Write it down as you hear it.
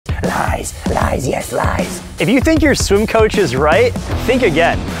Lies, lies, yes, lies. If you think your swim coach is right, think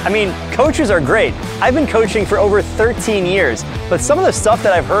again. I mean, coaches are great. I've been coaching for over 13 years, but some of the stuff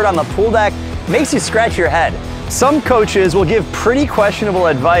that I've heard on the pool deck makes you scratch your head. Some coaches will give pretty questionable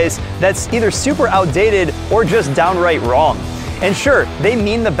advice that's either super outdated or just downright wrong. And sure, they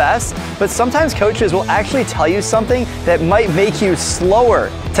mean the best, but sometimes coaches will actually tell you something that might make you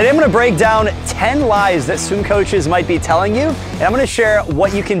slower. Today I'm gonna break down 10 lies that swim coaches might be telling you, and I'm gonna share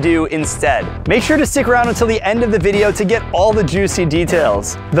what you can do instead. Make sure to stick around until the end of the video to get all the juicy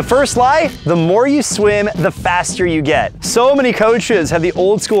details. The first lie, the more you swim, the faster you get. So many coaches have the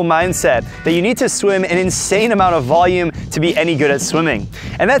old school mindset that you need to swim an insane amount of volume to be any good at swimming.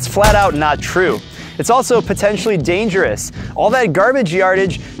 And that's flat out not true. It's also potentially dangerous. All that garbage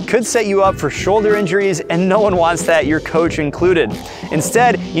yardage could set you up for shoulder injuries, and no one wants that, your coach included.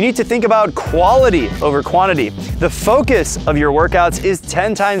 Instead, you need to think about quality over quantity. The focus of your workouts is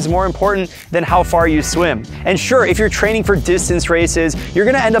 10 times more important than how far you swim. And sure, if you're training for distance races, you're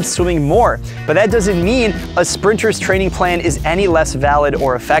gonna end up swimming more, but that doesn't mean a sprinter's training plan is any less valid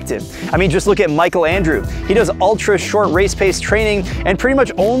or effective. I mean, just look at Michael Andrew. He does ultra short race pace training and pretty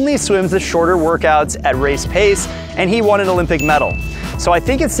much only swims the shorter workouts at race pace, and he won an Olympic medal. So I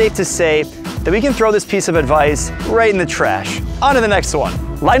think it's safe to say that we can throw this piece of advice right in the trash. On to the next one.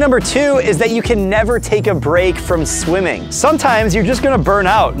 Lie number 2 is that you can never take a break from swimming. Sometimes you're just gonna burn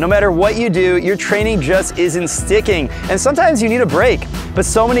out. No matter what you do, your training just isn't sticking. And sometimes you need a break. But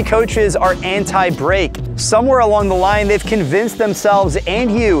so many coaches are anti-break. Somewhere along the line, they've convinced themselves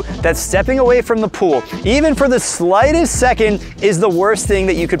and you that stepping away from the pool, even for the slightest second, is the worst thing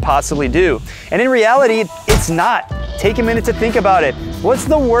that you could possibly do. And in reality, it's not. Take a minute to think about it. What's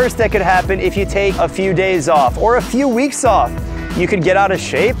the worst that could happen if you take a few days off or a few weeks off? You could get out of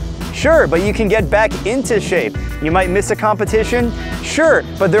shape? Sure, but you can get back into shape. You might miss a competition? Sure,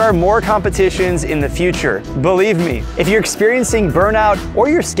 but there are more competitions in the future. Believe me, if you're experiencing burnout or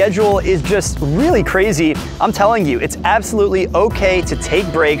your schedule is just really crazy, I'm telling you, it's absolutely okay to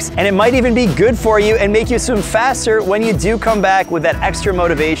take breaks, and it might even be good for you and make you swim faster when you do come back with that extra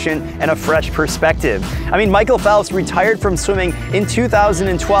motivation and a fresh perspective. I mean, Michael Phelps retired from swimming in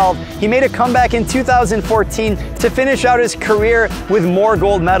 2012. He made a comeback in 2014 to finish out his career with more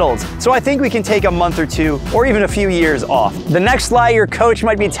gold medals. So I think we can take a month or two, or even a few years off. The next lie your coach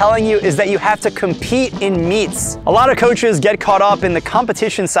might be telling you is that you have to compete in meets. A lot of coaches get caught up in the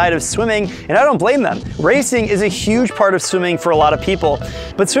competition side of swimming, and I don't blame them. Racing is a huge part of swimming for a lot of people,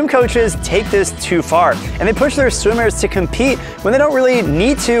 but swim coaches take this too far, and they push their swimmers to compete when they don't really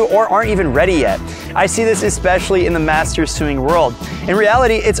need to or aren't even ready yet. I see this especially in the masters swimming world. In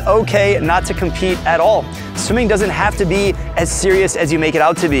reality, it's okay not to compete at all. Swimming doesn't have to be as serious as you make it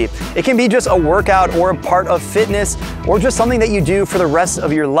out to be. It can be just a workout or a part of fitness or just something that you do for the rest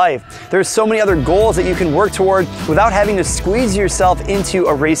of your life. There's so many other goals that you can work toward without having to squeeze yourself into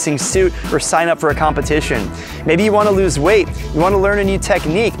a racing suit or sign up for a competition. Maybe you want to lose weight, you want to learn a new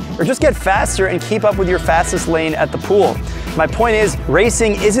technique, or just get faster and keep up with your fastest lane at the pool. My point is,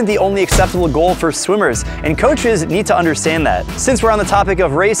 racing isn't the only acceptable goal for swimmers, and coaches need to understand that. Since we're on the topic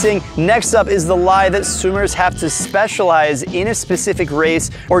of racing, next up is the lie that swimmers have to specialize in a specific race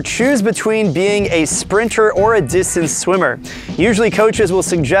or choose between being a sprinter or a distance swimmer. Usually coaches will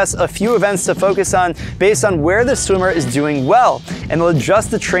suggest a few events to focus on based on where the swimmer is doing well, and they'll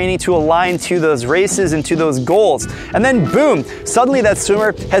adjust the training to align to those races and to those goals. And then boom, suddenly that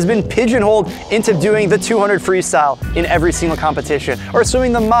swimmer has been pigeonholed into doing the 200 freestyle in every single competition, or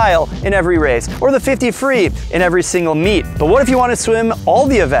swimming the mile in every race, or the 50 free in every single meet. But what if you want to swim all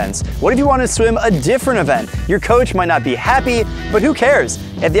the events? What if you want to swim a different event? Your coach might not be happy, but who cares?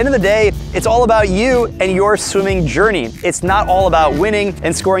 At the end of the day, it's all about you and your swimming journey. It's not all about winning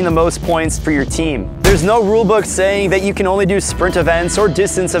and scoring the most points for your team. There's no rule book saying that you can only do sprint events or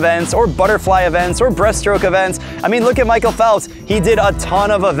distance events or butterfly events or breaststroke events. I mean, look at Michael Phelps. He did a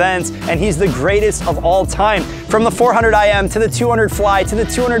ton of events and he's the greatest of all time. From the 400 IM to the 200 fly to the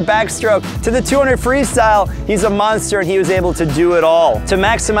 200 backstroke to the 200 freestyle, he's a monster and he was able to do it all. To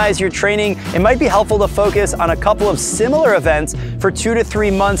maximize your training, it might be helpful to focus on a couple of similar events for 2 to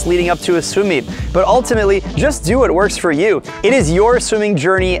 3 months leading up to a swim meet. But ultimately, just do what works for you. It is your swimming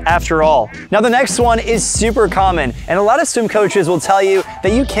journey after all. Now the next one is super common, and a lot of swim coaches will tell you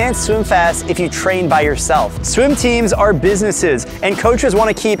that you can't swim fast if you train by yourself. Swim teams are businesses, and coaches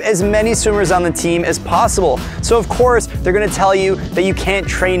want to keep as many swimmers on the team as possible. So of course, they're going to tell you that you can't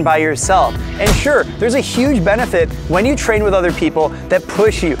train by yourself. And sure, there's a huge benefit when you train with other people that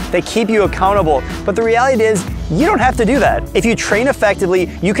push you, that keep you accountable. But the reality is, you don't have to do that. If you train effectively,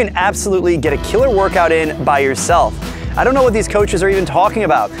 you can absolutely get a killer workout in by yourself. I don't know what these coaches are even talking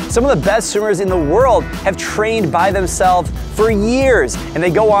about. Some of the best swimmers in the world have trained by themselves for years, and they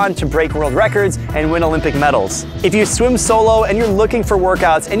go on to break world records and win Olympic medals. If you swim solo and you're looking for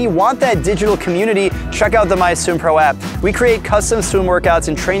workouts and you want that digital community, check out the MySwimPro app. We create custom swim workouts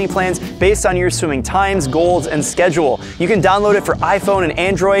and training plans based on your swimming times, goals, and schedule. You can download it for iPhone and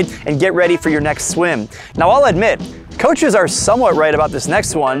Android and get ready for your next swim. Now, I'll admit, coaches are somewhat right about this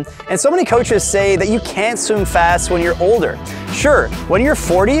next one, and so many coaches say that you can't swim fast when you're older. Sure, when you're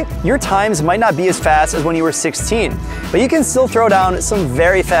 40, your times might not be as fast as when you were 16, but you can still throw down some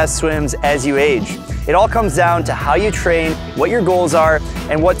very fast swims as you age. It all comes down to how you train, what your goals are,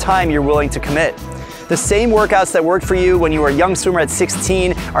 and what time you're willing to commit. The same workouts that worked for you when you were a young swimmer at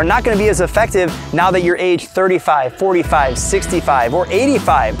 16 are not going to be as effective now that you're age 35, 45, 65, or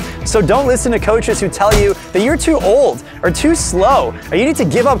 85. So don't listen to coaches who tell you that you're too old or too slow, or you need to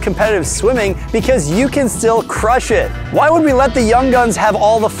give up competitive swimming because you can still crush it. Why would we let the young guns have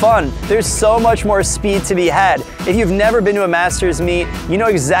all the fun? There's so much more speed to be had. If you've never been to a Masters meet, you know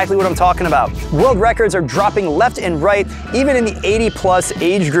exactly what I'm talking about. World records are dropping left and right, even in the 80+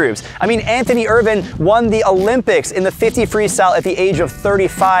 age groups. I mean, Anthony Irvin won the Olympics in the 50 freestyle at the age of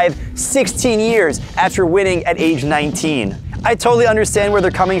 35, 16 years after winning at age 19. I totally understand where they're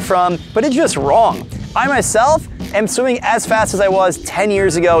coming from, but it's just wrong. I myself am swimming as fast as I was 10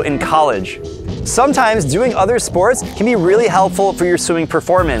 years ago in college. Sometimes doing other sports can be really helpful for your swimming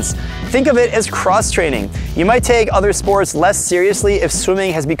performance. Think of it as cross-training. You might take other sports less seriously if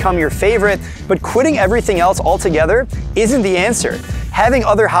swimming has become your favorite, but quitting everything else altogether isn't the answer. Having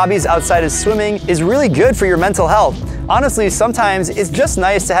other hobbies outside of swimming is really good for your mental health. Honestly, sometimes it's just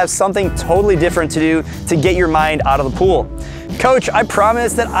nice to have something totally different to do to get your mind out of the pool. Coach, I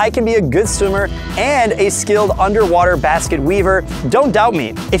promise that I can be a good swimmer and a skilled underwater basket weaver. Don't doubt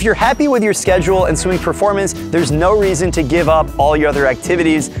me. If you're happy with your schedule and swimming performance, there's no reason to give up all your other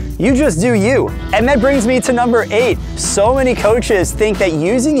activities. You just do you. And that brings me to number 8. So many coaches think that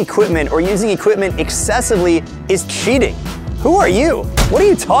using equipment or using equipment excessively is cheating. Who are you? What are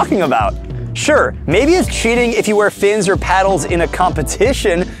you talking about? Sure, maybe it's cheating if you wear fins or paddles in a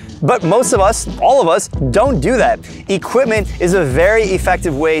competition, but most of us, all of us, don't do that. Equipment is a very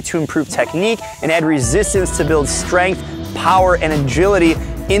effective way to improve technique and add resistance to build strength, power, and agility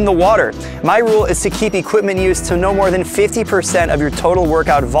in the water. My rule is to keep equipment use to no more than 50% of your total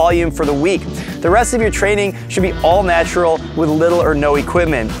workout volume for the week. The rest of your training should be all natural with little or no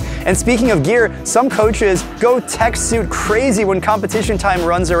equipment. And speaking of gear, some coaches go tech suit crazy when competition time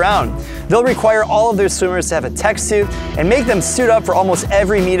runs around. They'll require all of their swimmers to have a tech suit and make them suit up for almost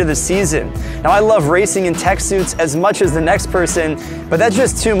every meet of the season. Now, I love racing in tech suits as much as the next person, but that's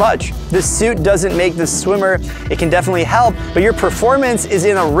just too much. The suit doesn't make the swimmer. It can definitely help, but your performance is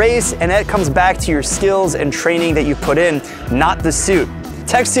in a race, and that comes back to your skills and training that you put in, not the suit.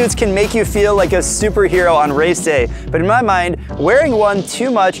 Tech suits can make you feel like a superhero on race day, but in my mind, wearing one too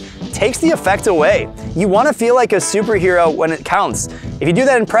much takes the effect away. You want to feel like a superhero when it counts. If you do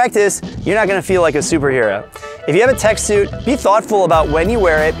that in practice, you're not going to feel like a superhero. If you have a tech suit, be thoughtful about when you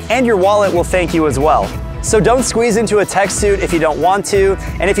wear it, and your wallet will thank you as well. So don't squeeze into a tech suit if you don't want to,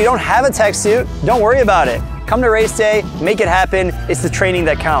 and if you don't have a tech suit, don't worry about it. Come to race day, make it happen. It's the training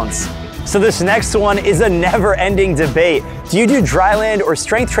that counts. So this next one is a never-ending debate. Do you do dryland or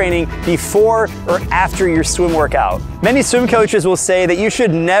strength training before or after your swim workout? Many swim coaches will say that you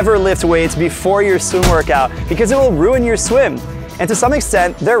should never lift weights before your swim workout because it will ruin your swim. And to some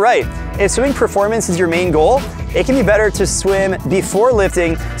extent, they're right. If swimming performance is your main goal, it can be better to swim before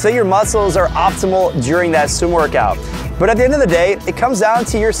lifting so that your muscles are optimal during that swim workout. But at the end of the day, it comes down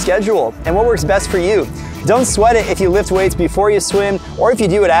to your schedule and what works best for you. Don't sweat it if you lift weights before you swim or if you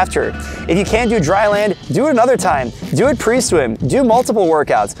do it after. If you can't do dryland, do it another time. Do it pre-swim. Do multiple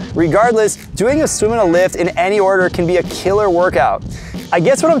workouts. Regardless, doing a swim and a lift in any order can be a killer workout. I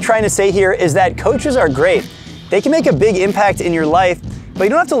guess what I'm trying to say here is that coaches are great. They can make a big impact in your life, but you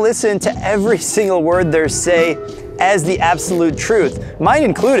don't have to listen to every single word they say as the absolute truth, mine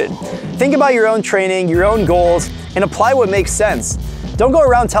included. Think about your own training, your own goals, and apply what makes sense. Don't go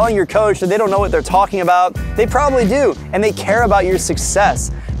around telling your coach that they don't know what they're talking about. They probably do, and they care about your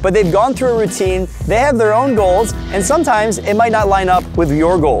success. But they've gone through a routine, they have their own goals, and sometimes it might not line up with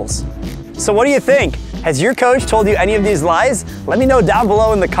your goals. So what do you think? Has your coach told you any of these lies? Let me know down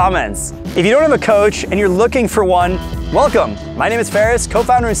below in the comments. If you don't have a coach and you're looking for one, welcome. My name is Ferris,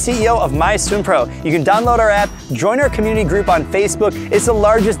 co-founder and CEO of MySwimPro. You can download our app, join our community group on Facebook. It's the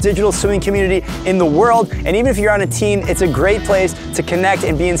largest digital swimming community in the world. And even if you're on a team, it's a great place to connect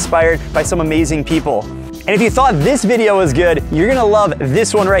and be inspired by some amazing people. And if you thought this video was good, you're gonna love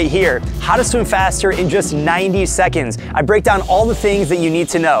this one right here. How to swim faster in just 90 seconds. I break down all the things that you need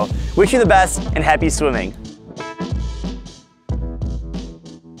to know. Wish you the best and happy swimming.